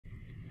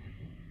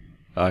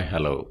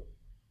Hello.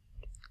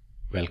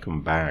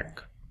 Welcome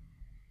back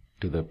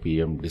to the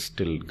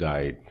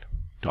PMdistillduide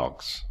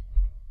talks.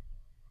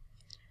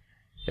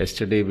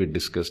 Yesterday we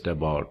discussed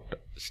about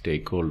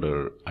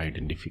stakeholder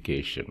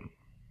identification.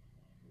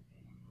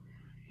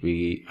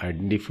 We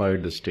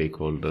identified the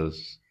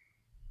stakeholders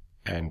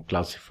and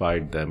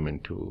classified them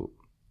into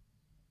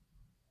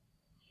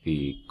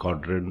the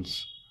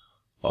quadrants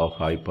of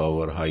high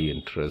power, high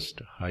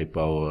interest, high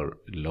power,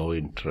 low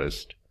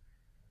interest,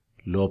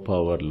 low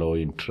power, low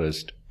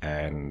interest,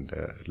 and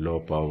low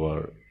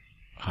power,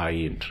 high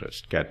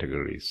interest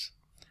categories.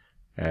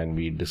 And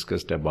we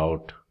discussed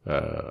about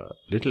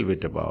little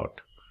bit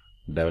about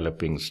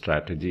developing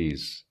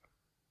strategies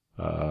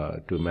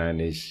to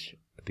manage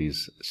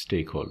these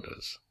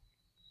stakeholders.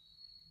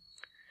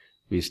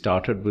 We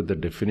started with the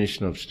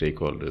definition of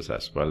stakeholders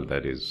as well,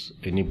 that is,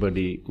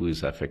 anybody who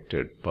is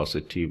affected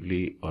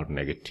positively or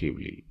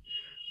negatively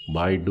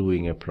by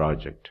doing a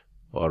project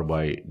or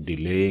by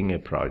delaying a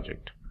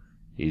project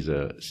is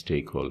a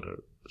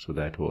stakeholder. So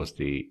that was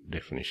the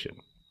definition.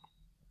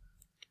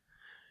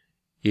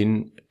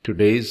 In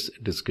today's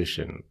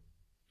discussion,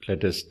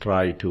 let us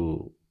try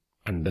to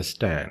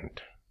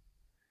understand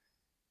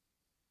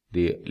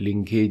the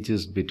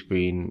linkages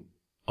between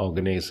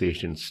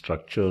organization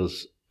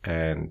structures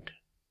and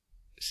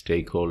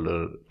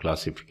stakeholder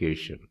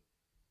classification.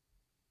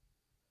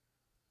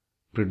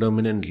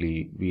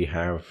 Predominantly, we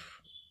have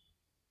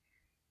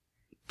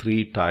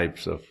three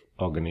types of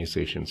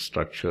organization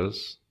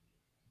structures.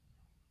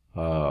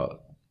 The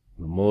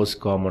most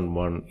common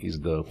one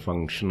is the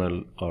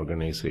functional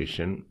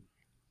organization.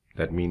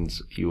 That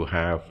means you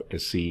have a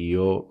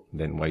CEO,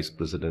 then Vice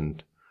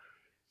President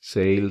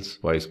Sales,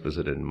 Vice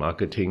President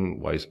Marketing,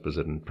 Vice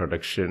President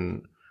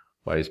Production,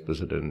 Vice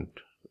President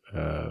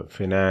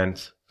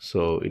Finance.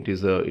 So it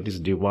is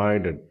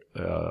divided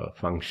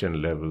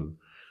function level.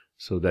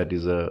 So that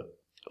is a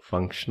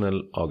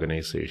functional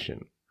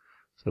organization.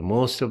 So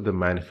most of the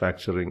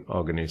manufacturing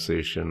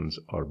organizations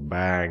or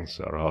banks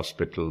or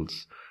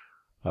hospitals,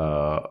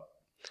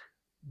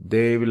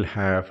 they will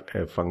have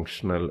a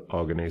functional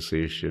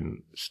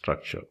organization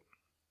structure.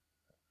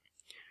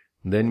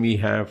 Then we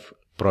have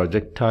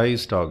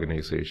projectized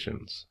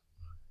organizations.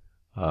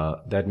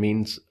 That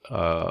means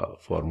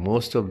for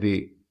most of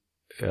the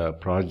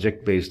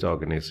project-based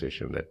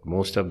organization, that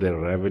most of their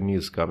revenue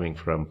is coming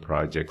from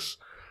projects,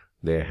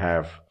 they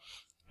have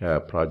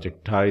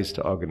projectized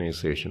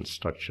organization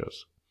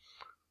structures.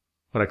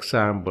 For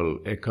example,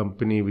 a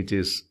company which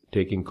is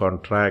taking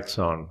contracts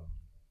on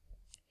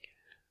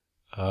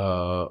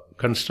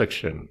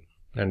construction,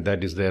 and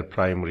that is their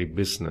primary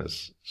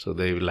business, so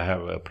they will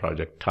have a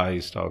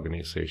projectized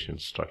organization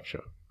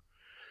structure.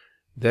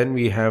 Then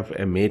we have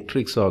a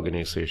matrix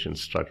organization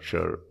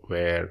structure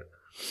where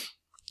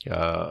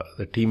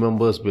the team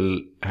members will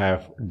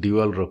have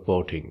dual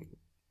reporting.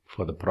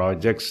 For the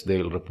projects,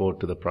 they will report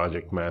to the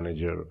project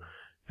manager,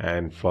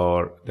 and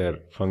for their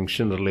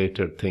function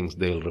related things,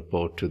 they will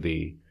report to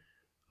the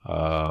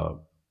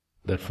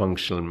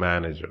functional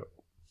manager.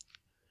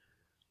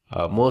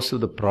 Most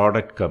of the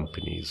product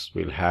companies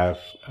will have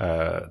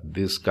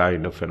this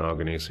kind of an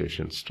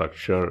organization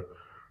structure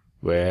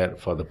where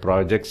for the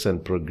projects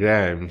and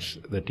programs,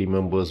 the team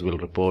members will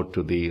report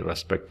to the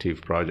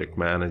respective project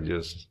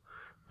managers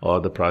or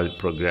the project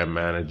program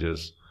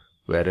managers,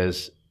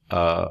 whereas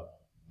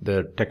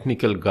the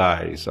technical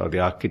guys or the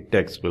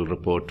architects will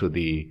report to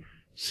the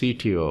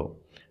CTO,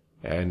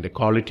 and the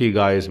quality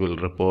guys will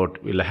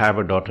have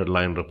a dotted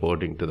line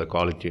reporting to the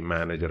quality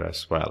manager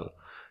as well.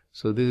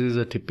 So this is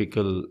a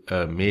typical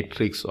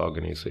matrix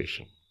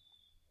organization.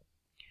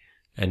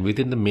 And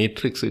within the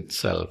matrix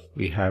itself,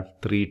 we have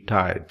three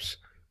types.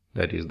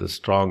 That is the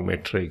strong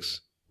matrix,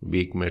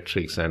 weak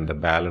matrix, and the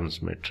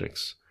balanced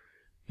matrix.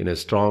 In a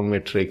strong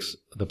matrix,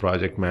 the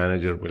project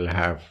manager will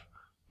have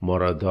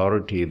more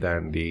authority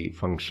than the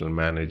functional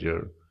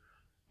manager.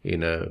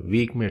 In a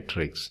weak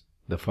matrix,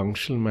 the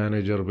functional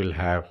manager will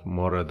have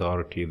more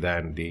authority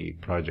than the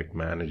project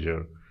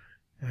manager.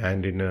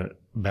 And in a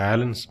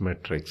balanced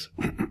matrix,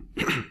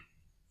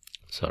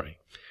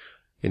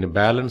 in a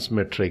balanced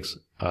matrix,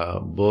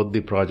 both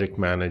the project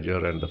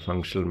manager and the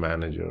functional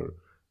manager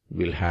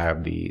will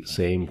have the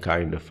same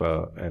kind of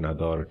an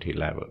authority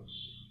level.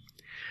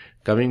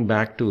 Coming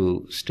back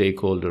to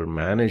stakeholder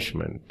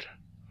management,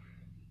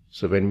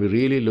 so when we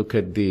really look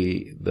at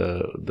the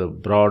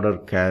broader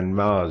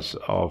canvas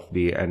of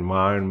the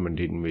environment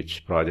in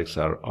which projects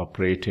are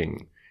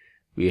operating,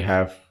 we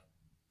have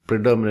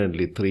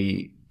predominantly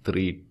three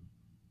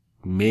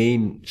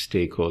main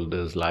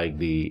stakeholders, like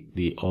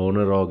the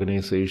owner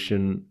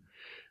organization,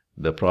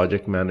 the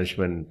project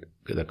management,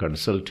 the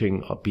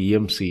consulting or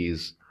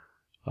PMCs,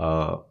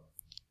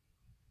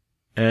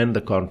 and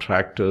the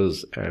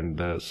contractors and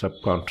the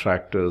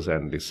subcontractors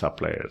and the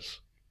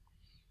suppliers.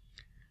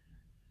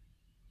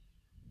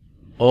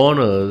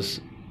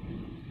 Owners,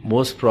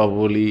 most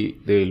probably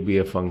they will be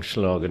a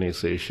functional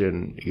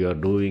organization. You are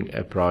doing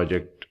a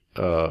project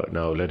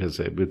now, let us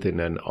say within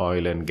an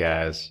oil and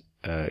gas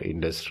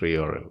industry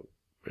or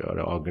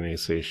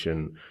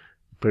organization.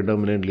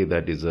 predominantly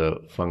that is a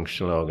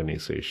functional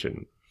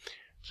organization.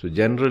 So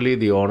generally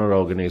the owner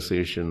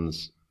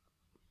organizations,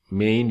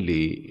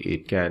 mainly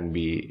it can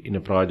be in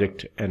a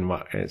project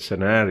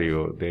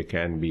scenario, they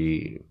can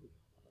be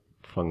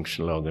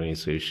functional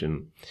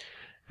organization.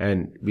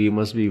 And we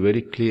must be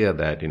very clear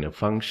that in a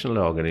functional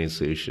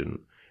organization,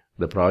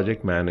 the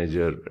project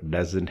manager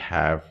doesn't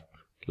have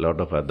a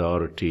lot of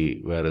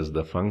authority, whereas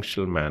the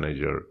functional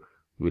manager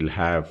will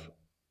have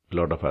a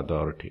lot of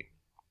authority.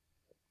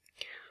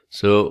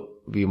 So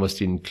we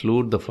must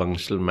include the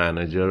functional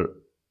manager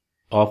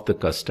of the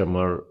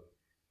customer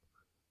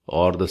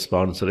or the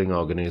sponsoring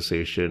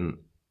organization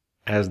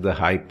as the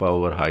high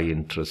power, high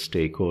interest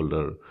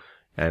stakeholder,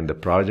 and the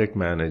project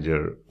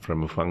manager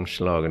from a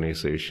functional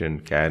organization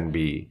can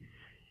be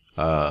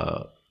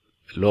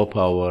low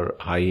power,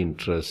 high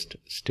interest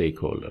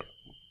stakeholder.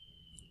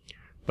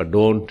 But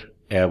don't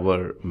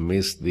ever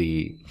miss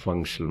the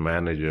functional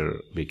manager,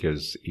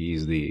 because he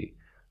is the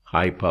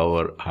high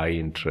power, high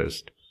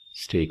interest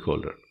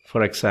stakeholder.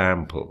 For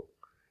example,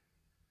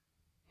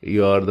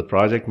 you are the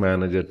project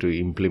manager to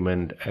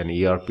implement an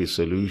ERP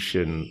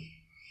solution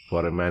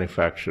for a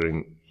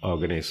manufacturing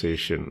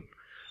organization.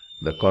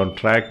 The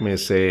contract may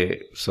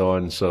say so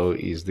and so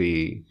is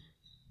the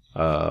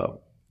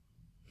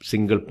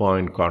single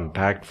point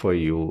contact for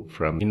you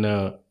from in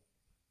a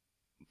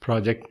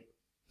project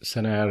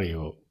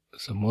scenario.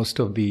 So most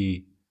of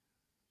the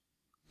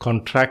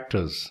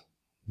contractors,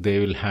 they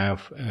will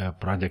have a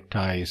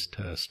projectized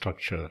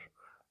structure.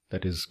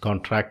 That is,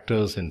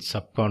 contractors and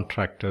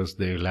subcontractors,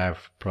 they will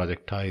have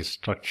projectized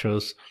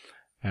structures,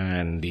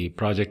 and the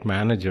project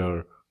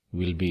manager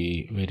will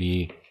be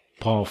very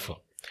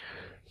powerful.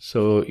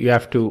 So you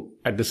have to,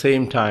 at the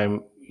same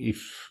time,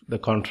 if the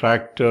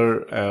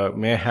contractor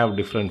may have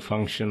different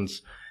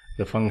functions,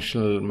 the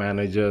functional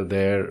manager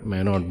there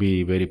may not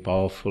be very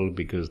powerful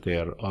because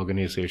their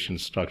organization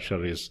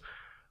structure is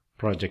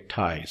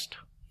projectized.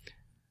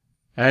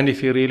 And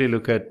if you really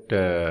look at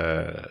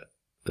the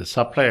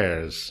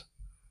suppliers,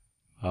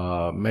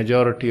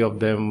 majority of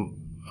them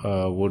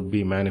would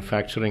be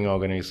manufacturing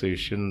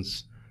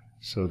organizations,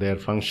 so their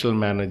functional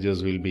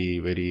managers will be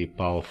very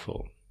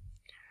powerful.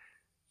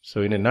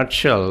 So in a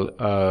nutshell,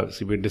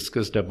 so we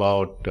discussed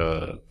about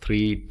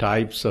 3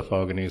 types of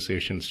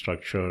organization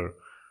structure: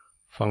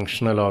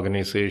 functional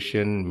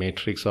organization,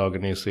 matrix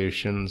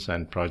organizations,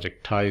 and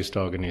projectized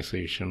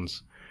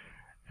organizations.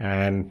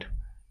 And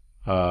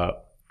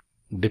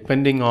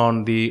depending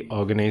on the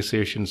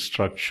organization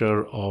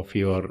structure of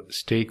your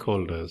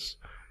stakeholders,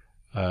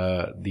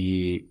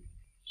 the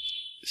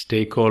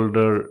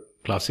stakeholder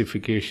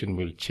classification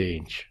will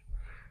change.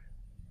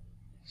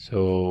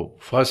 So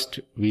first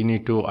we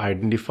need to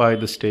identify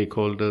the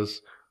stakeholders,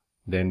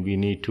 then we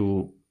need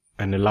to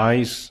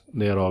analyze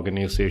their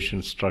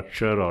organization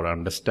structure or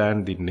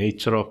understand the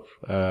nature of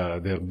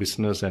their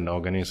business and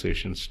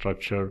organization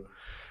structure.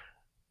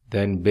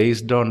 Then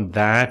based on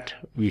that,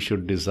 we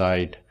should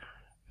decide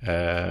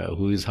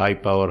who is high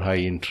power, high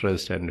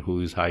interest, and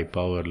who is high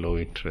power, low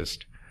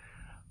interest.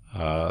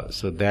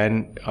 So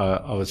then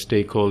our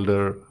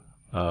stakeholder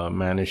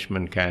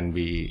management can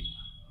be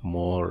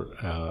more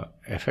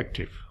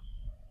effective.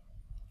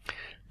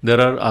 There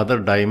are other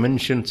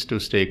dimensions to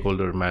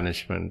stakeholder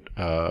management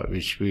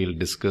which we will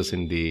discuss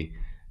in the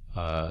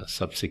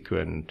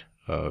subsequent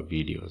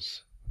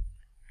videos.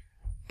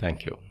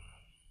 Thank you.